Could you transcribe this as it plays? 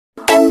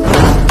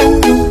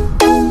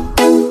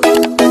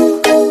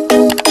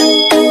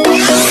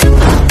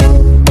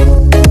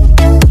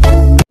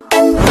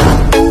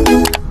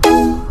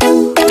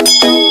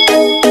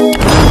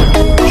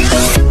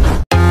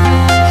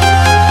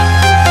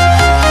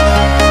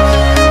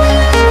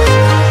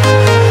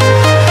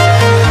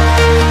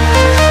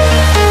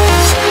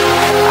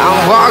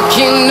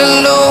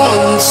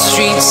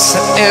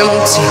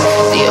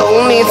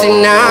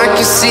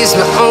can see is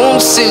my own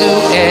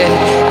silhouette.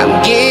 I'm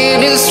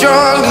getting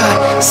stronger,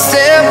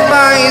 step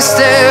by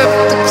step.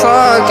 The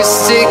clock is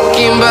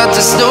ticking, but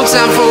there's no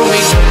time for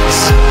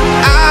regrets.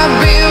 I've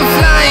been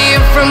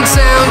flying from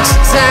town to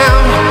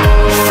town,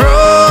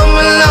 from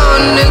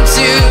London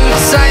to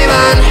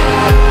Taiwan.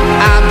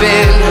 I've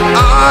been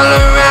all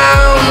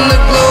around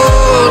the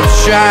globe,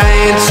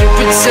 trying to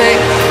protect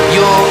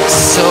your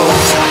soul.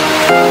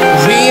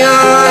 We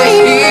are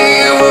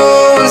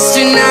heroes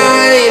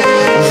tonight.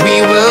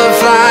 We will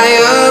fly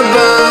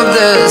above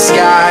the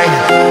sky.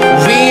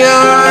 We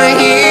are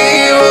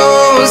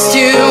heroes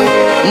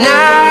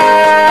tonight.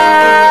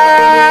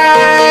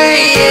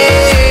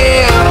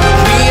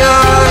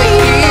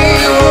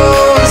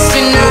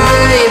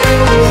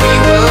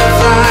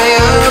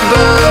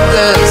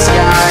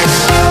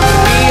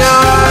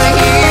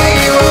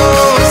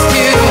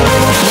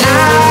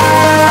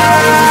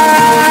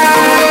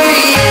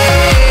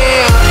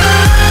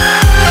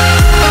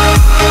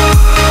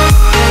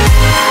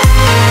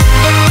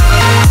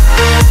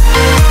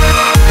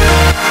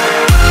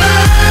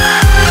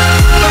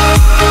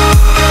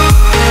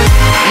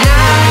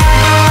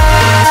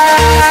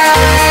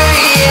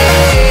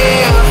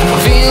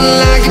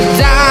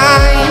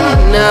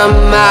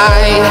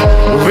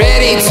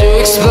 Ready to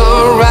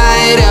explore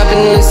right up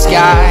in the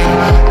sky.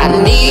 I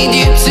need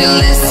you to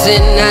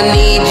listen, I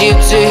need you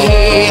to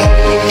hear,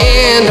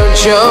 and don't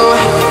show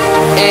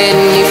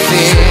any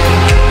fear.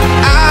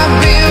 I've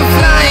been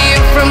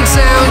flying from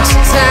town to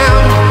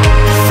town,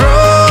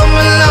 from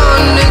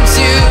London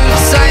to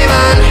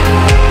Taiwan.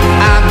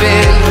 I've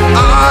been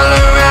all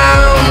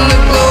around the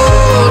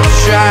globe,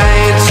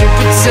 trying to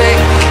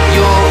protect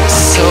your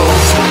soul.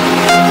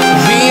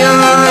 We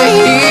are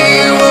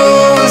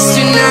heroes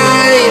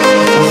tonight.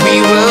 We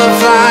will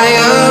fly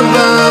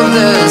above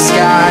the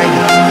sky.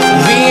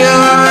 We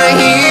are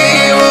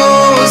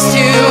heroes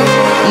tonight.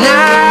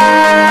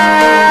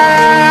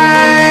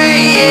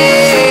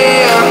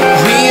 Yeah,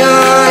 we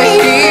are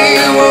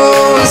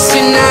heroes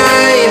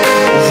tonight.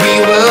 We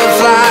will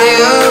fly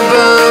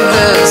above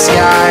the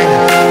sky.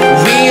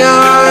 We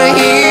are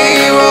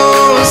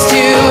heroes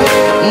tonight.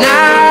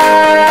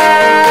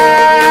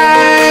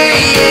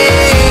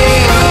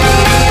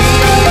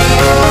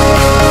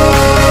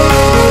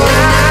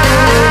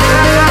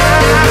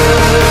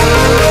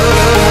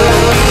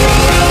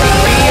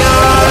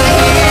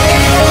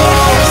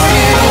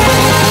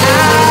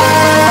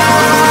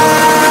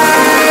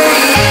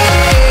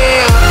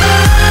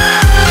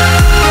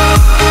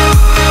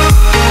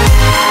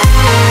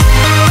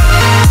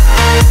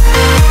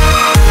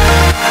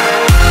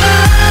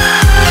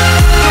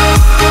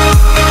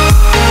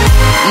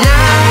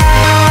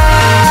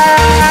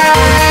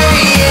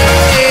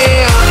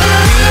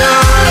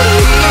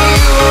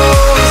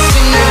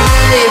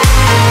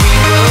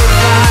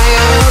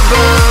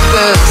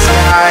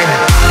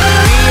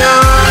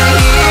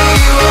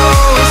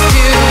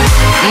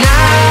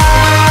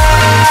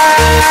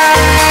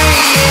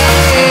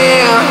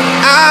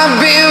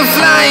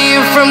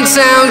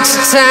 Town to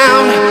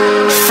town,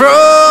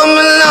 from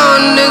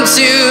London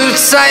to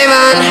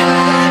Taiwan.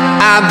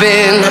 I've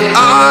been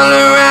all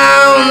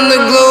around the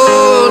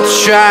globe,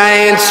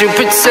 trying to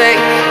protect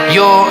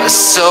your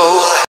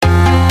soul.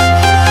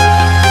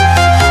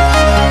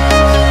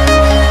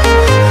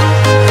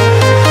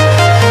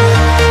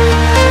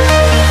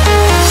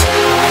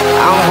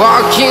 I'm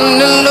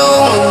walking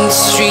alone, the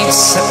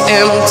streets are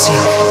empty.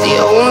 The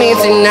only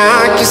thing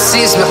I can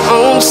see is my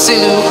own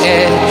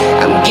silhouette.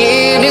 I'm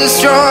getting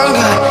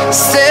stronger,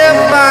 step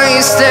by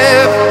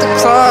step. The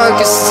clock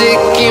is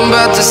ticking,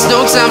 but there's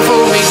no time for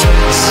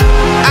regrets.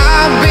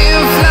 I've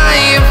been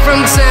flying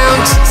from town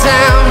to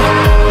town,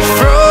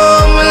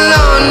 from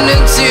London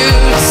to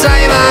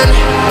Taiwan.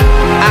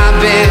 I've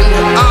been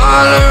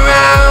all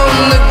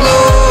around the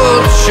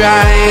globe,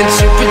 trying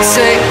to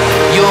protect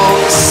your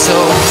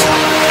soul.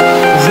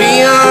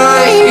 We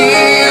are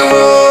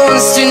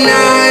heroes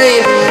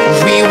tonight.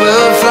 We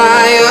will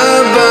fly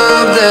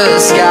above the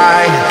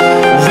sky.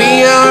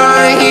 We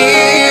are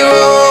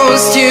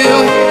heroes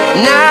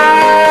tonight.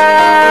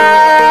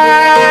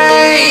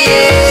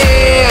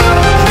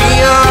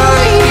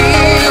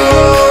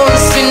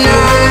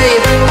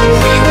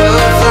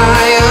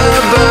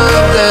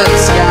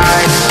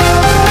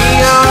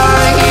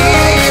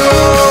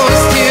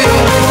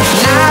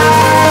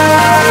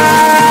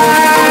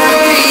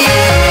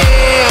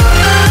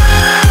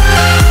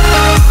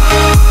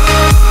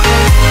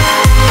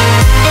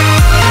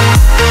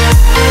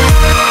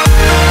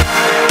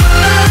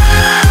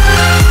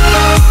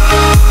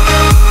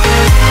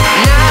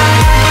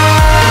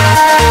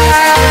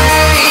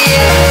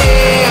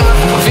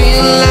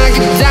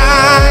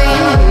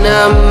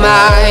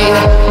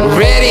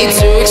 Ready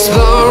to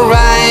explore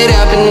right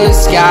up in the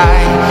sky.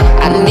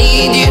 I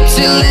need you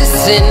to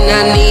listen,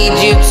 I need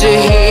you to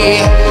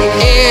hear,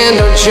 and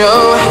don't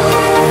show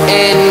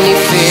any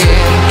fear.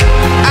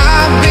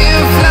 I've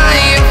been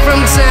flying from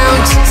town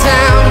to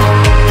town,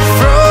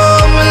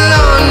 from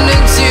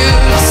London to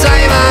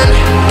Taiwan.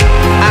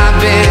 I've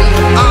been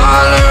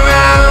all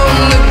around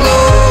the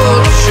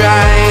globe,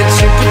 trying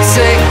to protect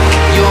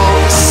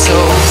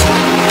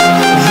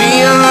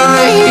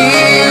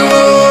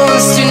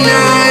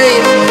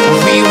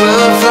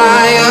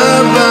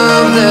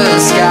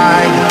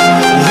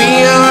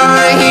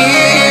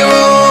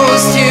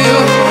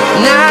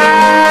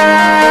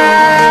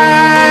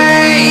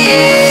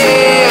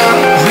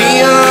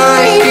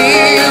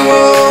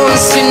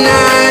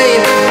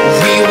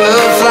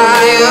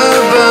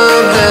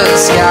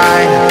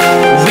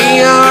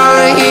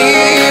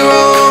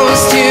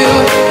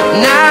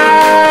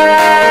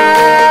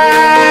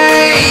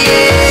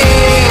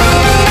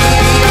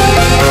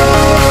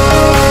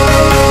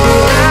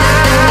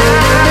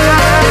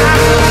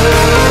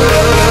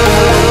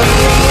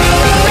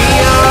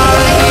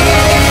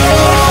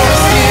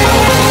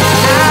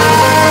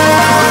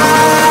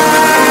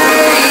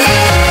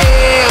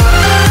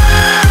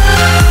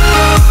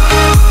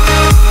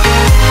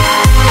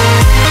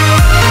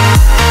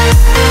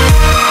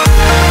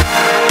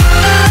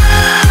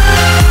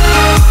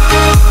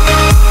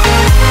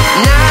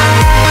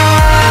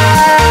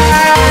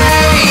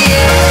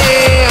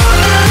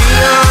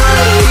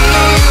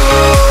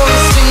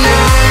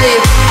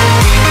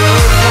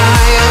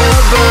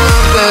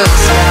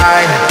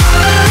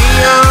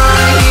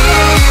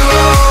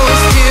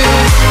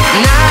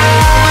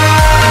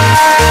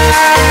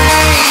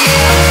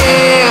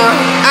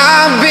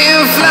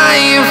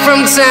flying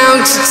from town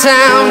to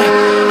town,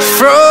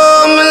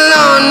 from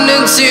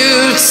London to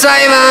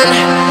Taiwan.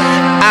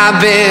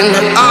 I've been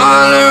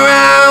all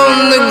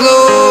around the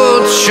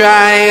globe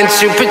trying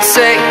to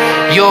protect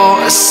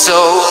your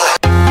soul.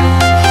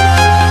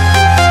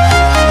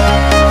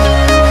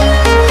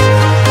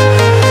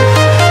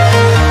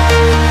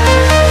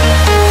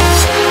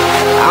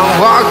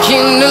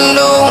 Walking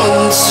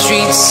alone, the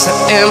streets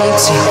are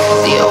empty.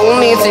 The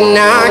only thing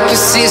I can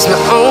see is my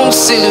own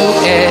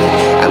silhouette.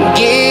 I'm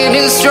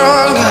getting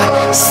stronger,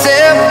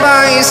 step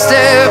by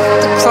step.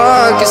 The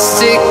clock is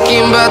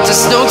ticking, but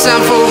there's no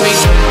time for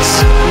regrets.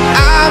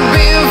 I've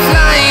been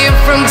flying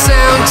from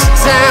town to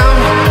town,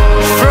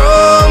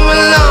 from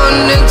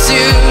London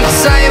to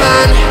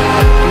Taiwan.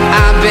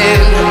 I've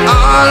been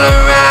all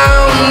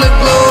around the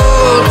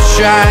globe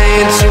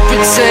trying to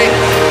protect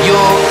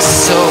your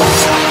soul.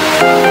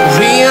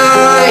 We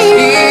are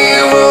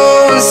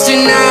heroes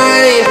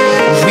tonight.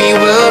 We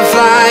will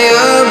fly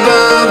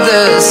above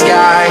the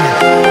sky.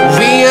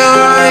 We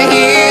are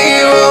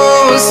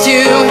heroes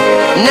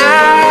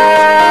tonight.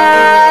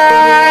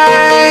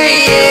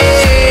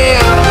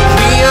 Yeah.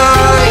 We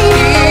are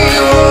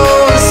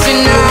heroes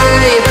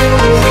tonight.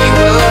 We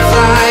will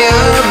fly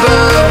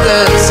above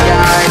the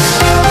sky.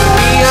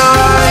 We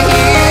are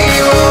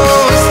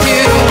heroes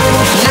tonight.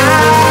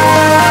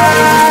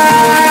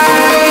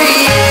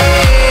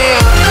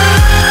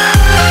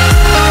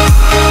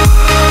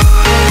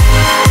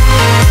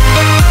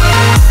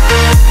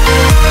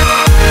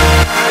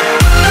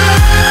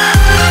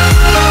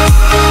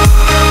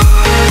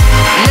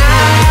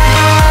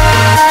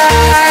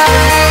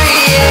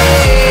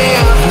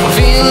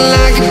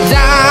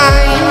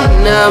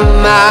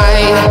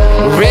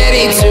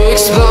 Ready to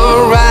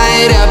explore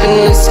right up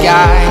in the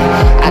sky.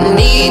 I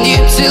need you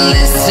to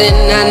listen,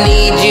 I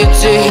need you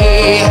to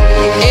hear,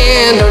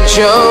 and don't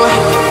show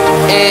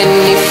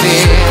any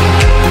fear.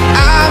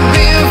 I've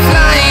been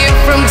flying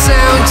from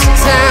town to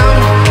town,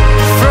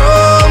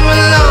 from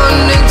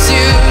London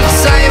to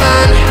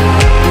Taiwan.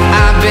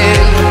 I've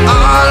been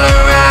all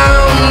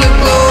around the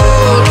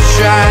globe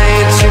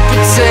trying to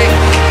protect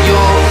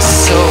your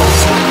soul.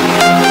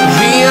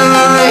 We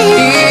are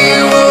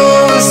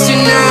heroes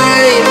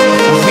tonight.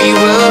 We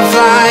will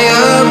fly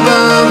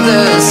above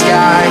the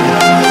sky.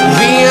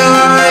 We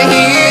are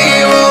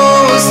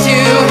heroes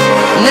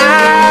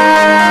tonight.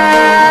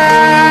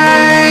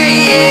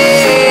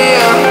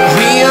 Yeah.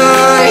 We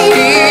are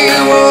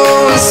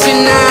heroes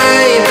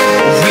tonight.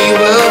 We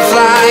will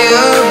fly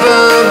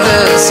above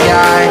the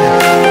sky.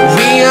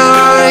 We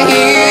are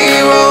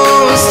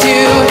heroes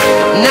tonight.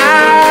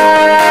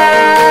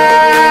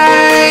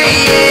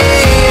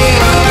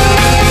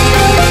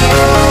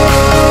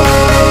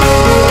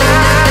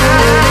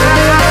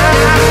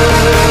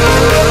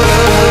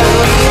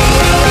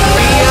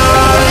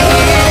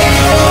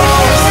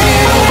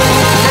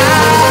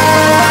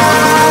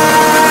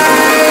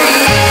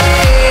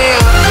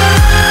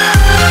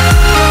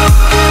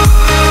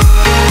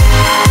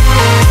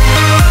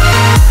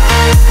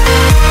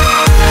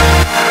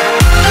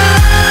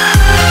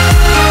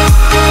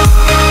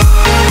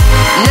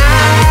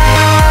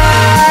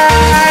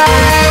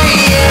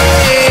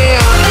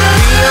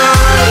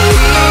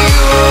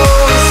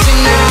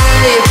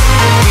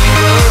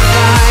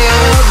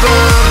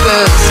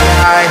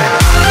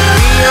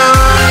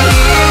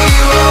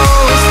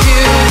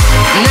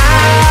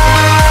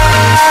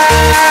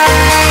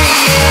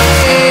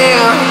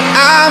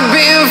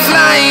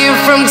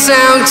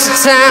 Town to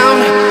town,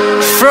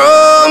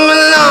 from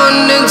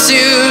London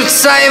to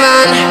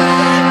Taiwan.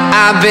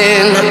 I've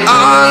been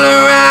all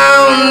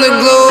around the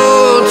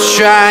globe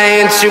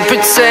trying to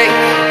protect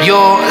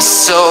your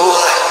soul.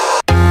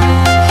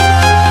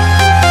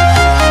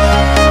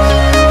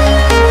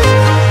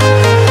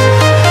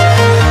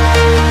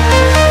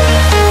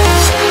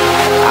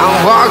 I'm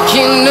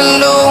walking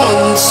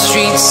alone, the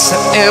streets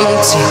are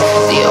empty.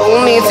 The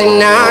only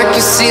thing I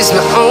can see is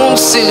my own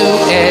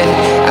silhouette.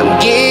 I'm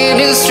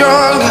getting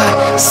stronger,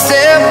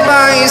 step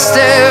by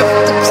step.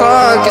 The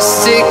clock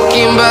is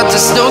ticking, but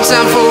there's no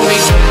time for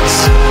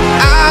regrets.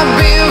 I've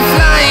been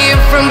flying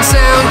from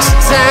town to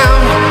town,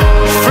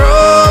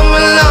 from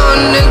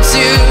London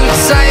to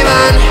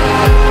Taiwan.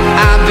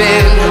 I've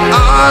been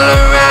all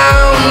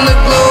around the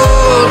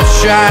globe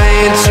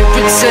trying to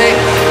protect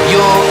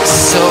your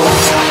soul.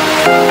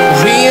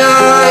 We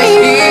are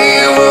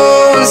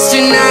heroes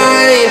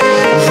tonight.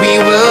 We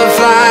will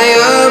fly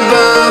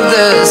above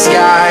the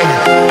sky.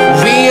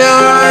 We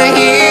are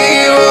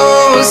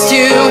heroes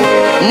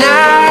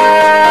tonight.